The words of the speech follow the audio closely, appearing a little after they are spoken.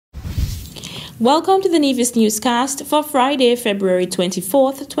Welcome to the Nevis Newscast for Friday, February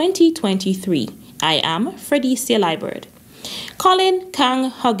 24th, 2023. I am Fredicia Liebert. Collin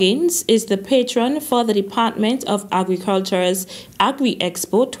Huggins is the patron for the Department of Agriculture's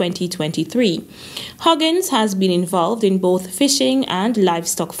Agri-Expo 2023. Huggins has been involved in both fishing and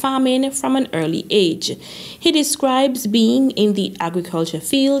livestock farming from an early age. He describes being in the agriculture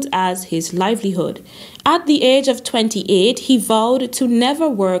field as his livelihood. At the age of 28, he vowed to never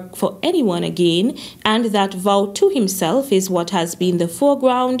work for anyone again, and that vow to himself is what has been the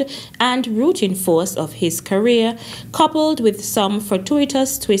foreground and rooting force of his career, coupled with some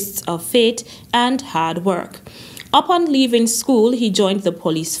fortuitous twists of fate and hard work. Upon leaving school, he joined the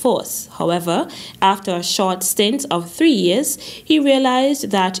police force. However, after a short stint of 3 years, he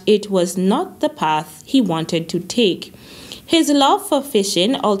realized that it was not the path he wanted to take. His love for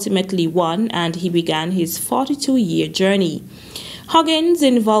fishing ultimately won, and he began his 42-year journey. Huggins'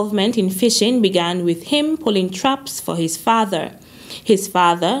 involvement in fishing began with him pulling traps for his father. His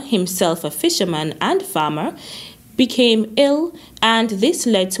father, himself a fisherman and farmer, became ill, and this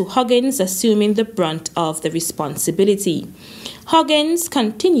led to Huggins assuming the brunt of the responsibility. Huggins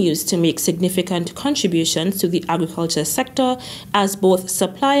continues to make significant contributions to the agriculture sector as both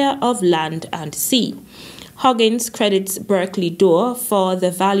supplier of land and sea. Huggins credits Berkeley Dorr for the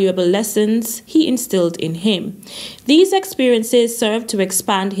valuable lessons he instilled in him. These experiences served to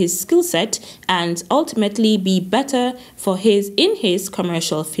expand his skill set and ultimately be better for his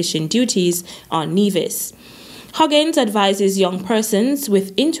commercial fishing duties on Nevis. Huggins advises young persons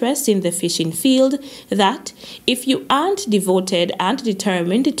with interest in the fishing field that if you aren't devoted and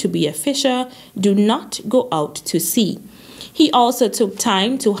determined to be a fisher, do not go out to sea. He also took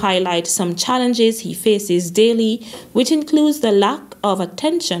time to highlight some challenges he faces daily, which includes the lack of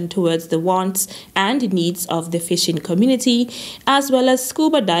attention towards the wants and needs of the fishing community, as well as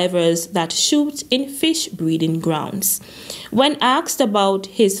scuba divers that shoot in fish breeding grounds. When asked about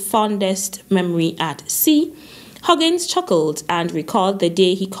his fondest memory at sea, Huggins chuckled and recalled the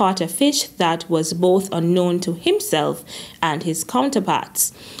day he caught a fish that was both unknown to himself and his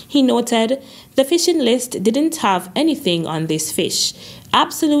counterparts. He noted, "The fishing list didn't have anything on this fish.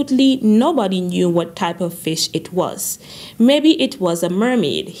 Absolutely nobody knew what type of fish it was. Maybe it was a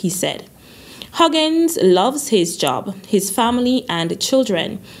mermaid," he said. Huggins loves his job, his family, and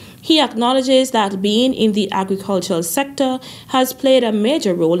children. He acknowledges that being in the agricultural sector has played a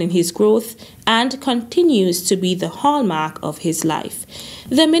major role in his growth and continues to be the hallmark of his life.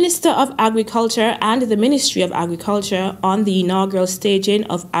 The Minister of Agriculture and the Ministry of Agriculture on the inaugural staging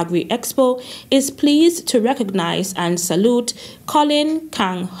of Agri-Expo is pleased to recognize and salute Collin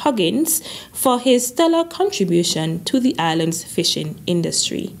Huggins for his stellar contribution to the island's fishing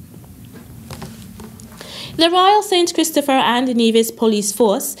industry. The Royal St. Christopher and Nevis Police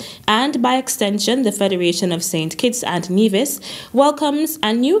Force, and by extension the Federation of St. Kitts and Nevis, welcomes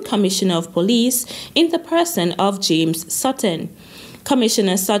a new Commissioner of Police in the person of James Sutton.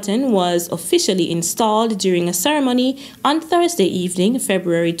 Commissioner Sutton was officially installed during a ceremony on Thursday evening,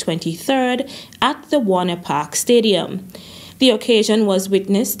 February 23rd, at the Warner Park Stadium. The occasion was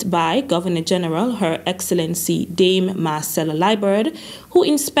witnessed by Governor General Her Excellency Dame Marcella Liebert, who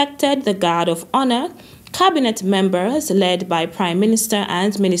inspected the Guard of Honor, Cabinet members led by Prime Minister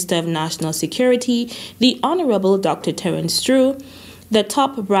and Minister of National Security, the Honorable Dr. Terence Drew, the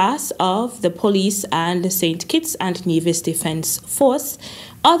top brass of the police and St. Kitts and Nevis Defence Force,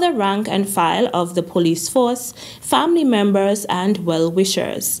 other rank and file of the police force, family members, and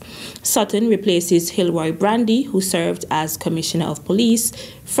well-wishers. Sutton replaces Hilroy Brandy, who served as Commissioner of Police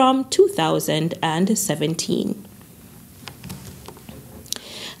from 2017.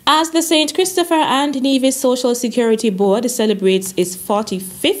 As the St. Christopher and Nevis Social Security Board celebrates its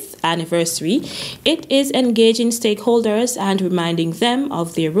 45th anniversary, it is engaging stakeholders and reminding them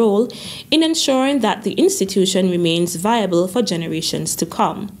of their role in ensuring that the institution remains viable for generations to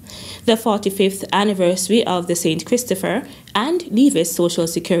come. The 45th anniversary of the St. Christopher and Nevis Social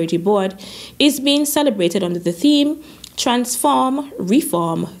Security Board is being celebrated under the theme Transform,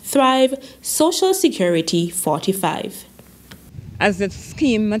 Reform, Thrive, Social Security 45. As the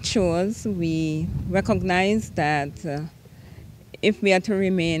scheme matures, we recognize that if we are to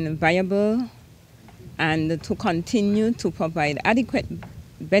remain viable and to continue to provide adequate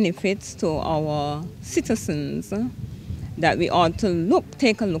benefits to our citizens, that we ought to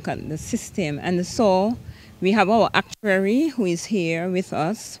take a look at the system. And so we have our actuary who is here with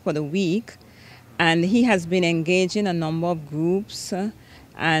us for the week, and he has been engaging a number of groups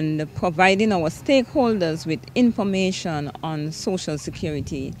and providing our stakeholders with information on Social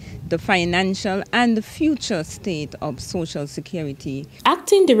Security, the financial and the future state of Social Security.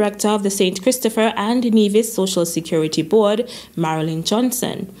 Acting Director of the St. Christopher and Nevis Social Security Board, Marilyn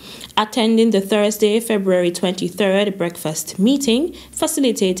Johnson, attending the Thursday, February 23rd breakfast meeting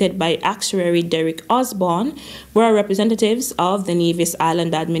facilitated by Actuary Derek Osborne, were representatives of the Nevis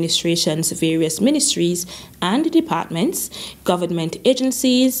Island Administration's various ministries and departments, government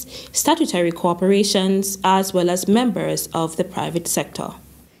agencies, statutory corporations, as well as members of the private sector.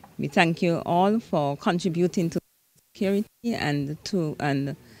 We thank you all for contributing to security and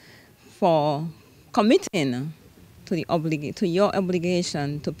for committing to your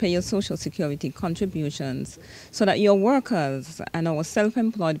obligation to pay your Social Security contributions so that your workers and our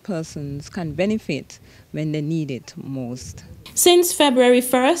self-employed persons can benefit when they need it most. Since February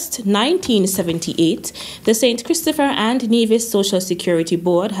 1st, 1978, the St. Christopher and Nevis Social Security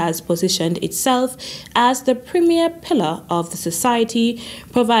Board has positioned itself as the premier pillar of the society,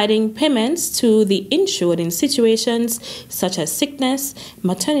 providing payments to the insured in situations such as sickness,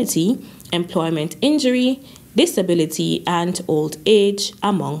 maternity, employment injury, disability, and old age,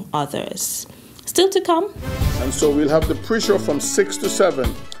 among others. Still to come. And so we'll have the pre-show from 6 to 7,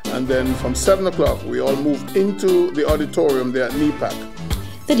 and then from 7 o'clock we all move into the auditorium there at NEPAC.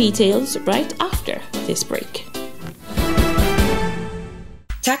 The details right after this break.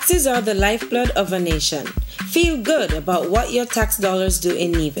 Taxes are the lifeblood of a nation. Feel good about what your tax dollars do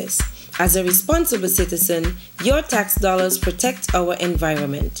in Nevis. As a responsible citizen, your tax dollars protect our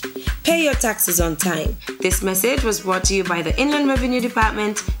environment. Pay your taxes on time. This message was brought to you by the Inland Revenue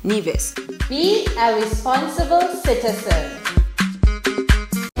Department, Nevis. Be a responsible citizen.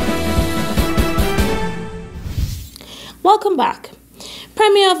 Welcome back.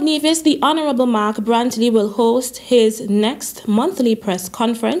 Premier of Nevis, the Honorable Mark Brantley, will host his next monthly press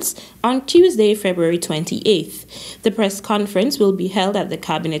conference on Tuesday, February 28th. The press conference will be held at the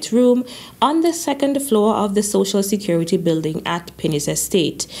Cabinet Room on the second floor of the Social Security Building at Penny's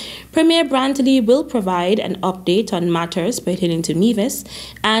Estate. Premier Brantley will provide an update on matters pertaining to Nevis,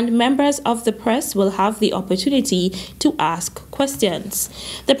 and members of the press will have the opportunity to ask questions.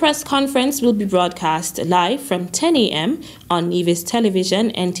 The press conference will be broadcast live from 10 a.m. on Nevis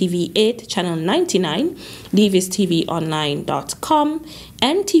Television, NTV 8, Channel 99, nevistvonline.com,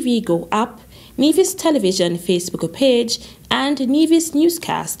 NTV Go app, Nevis Television Facebook page, and Nevis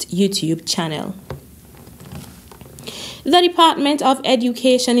Newscast YouTube channel. The Department of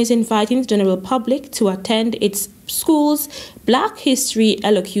Education is inviting the general public to attend its school's Black History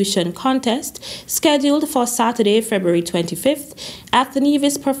Elocution Contest scheduled for Saturday, February 25th at the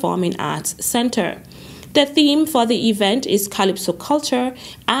Nevis Performing Arts Center. The theme for the event is Calypso Culture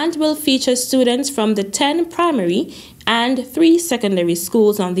and will feature students from the 10 primary and 3 secondary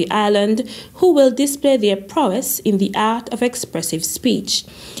schools on the island who will display their prowess in the art of expressive speech.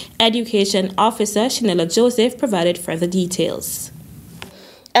 Education Officer Shanella Joseph provided further details.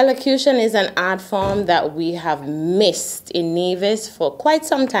 Elocution is an art form that we have missed in Nevis for quite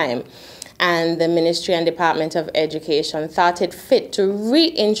some time, and the Ministry and Department of Education thought it fit to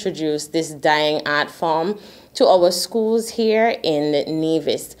reintroduce this dying art form to our schools here in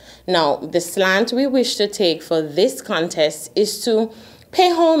Nevis. Now, the slant we wish to take for this contest is to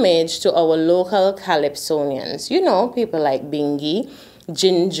pay homage to our local calypsonians. You know, people like Bingy,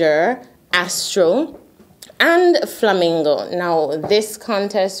 Ginger, Astro, and Flamingo. Now, this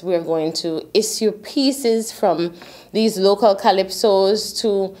contest, we're going to issue pieces from these local calypsos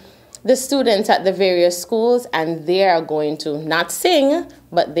to the students at the various schools, and they are going to not sing,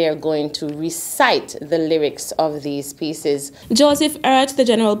 but they're going to recite the lyrics of these pieces. Joseph urged the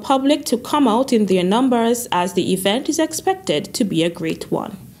general public to come out in their numbers as the event is expected to be a great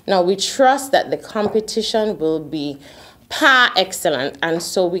one. Now, we trust that the competition will be par excellent, and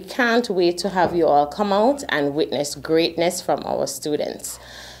so we can't wait to have you all come out and witness greatness from our students.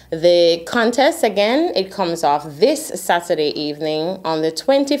 The contest, again, it comes off this Saturday evening on the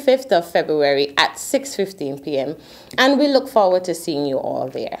 25th of February at 6:15 p.m. and we look forward to seeing you all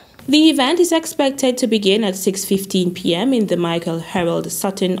there. The event is expected to begin at 6:15 p.m. in the Michael Harold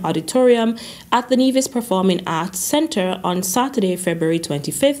Sutton Auditorium at the Nevis Performing Arts Center on Saturday, February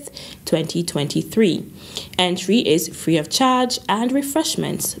 25th, 2023. Entry is free of charge and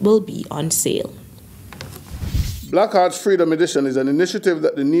refreshments will be on sale. Black Arts Freedom Edition is an initiative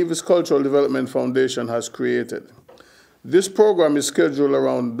that the Nevis Cultural Development Foundation has created. This program is scheduled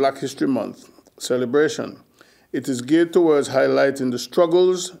around Black History Month celebration. It is geared towards highlighting the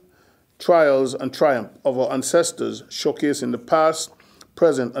struggles, trials, and triumph of our ancestors, showcasing the past,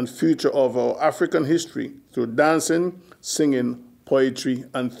 present, and future of our African history through dancing, singing, poetry,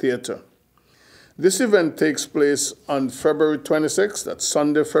 and theatre. This event takes place on February 26th, that's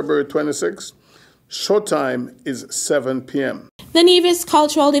Sunday, February 26th. Showtime is 7 p.m. The Nevis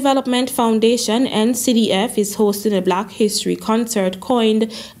Cultural Development Foundation, NCDF, is hosting a Black History concert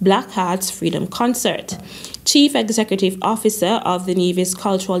coined Black Hearts Freedom Concert. Chief Executive Officer of the Nevis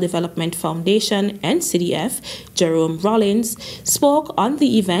Cultural Development Foundation, NCDF, Jerome Rollins, spoke on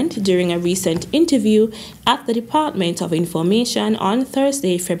the event during a recent interview at the Department of Information on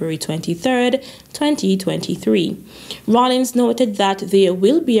Thursday, February 23, 2023. Rollins noted that there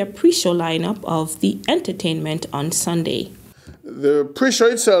will be a pre-show lineup of the entertainment on Sunday. The pre-show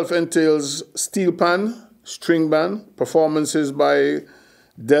itself entails steel pan, string band, performances by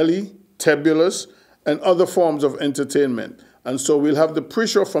Delhi, Tebulous, and other forms of entertainment. And so we'll have the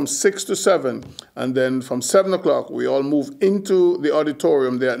pre-show from 6 to 7, and then from 7 o'clock we all move into the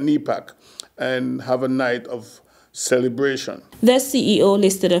auditorium there at NEPAC and have a night of celebration. The CEO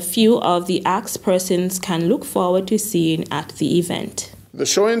listed a few of the acts persons can look forward to seeing at the event. The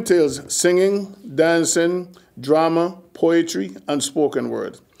show entails singing, dancing, drama, poetry, and spoken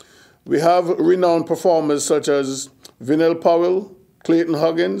word. We have renowned performers such as Vinell Powell, Collin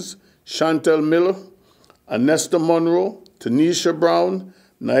Huggins, Chantel Miller, Anesta Monroe, Tanisha Brown,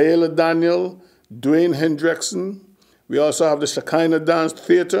 Naela Daniel, Dwayne Hendrickson. We also have the Shekinah Dance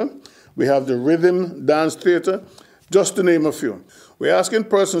Theatre. We have the Rhythm Dance Theatre, just to name a few. We're asking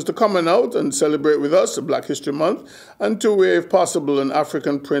persons to come out and celebrate with us Black History Month and to wear, if possible, an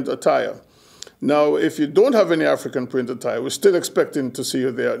African print attire. Now, if you don't have any African print attire, we're still expecting to see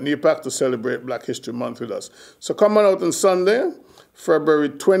you there at NEPAC to celebrate Black History Month with us. So come on out on Sunday, February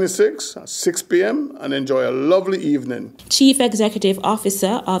 26 at 6 p.m. and enjoy a lovely evening. Chief Executive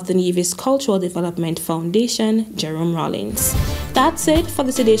Officer of the Nevis Cultural Development Foundation, Jerome Rollins. That's it for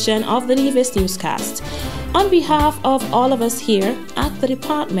this edition of the Nevis Newscast. On behalf of all of us here at the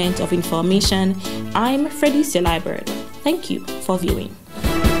Department of Information, I'm Freddie Liebert. Thank you for viewing.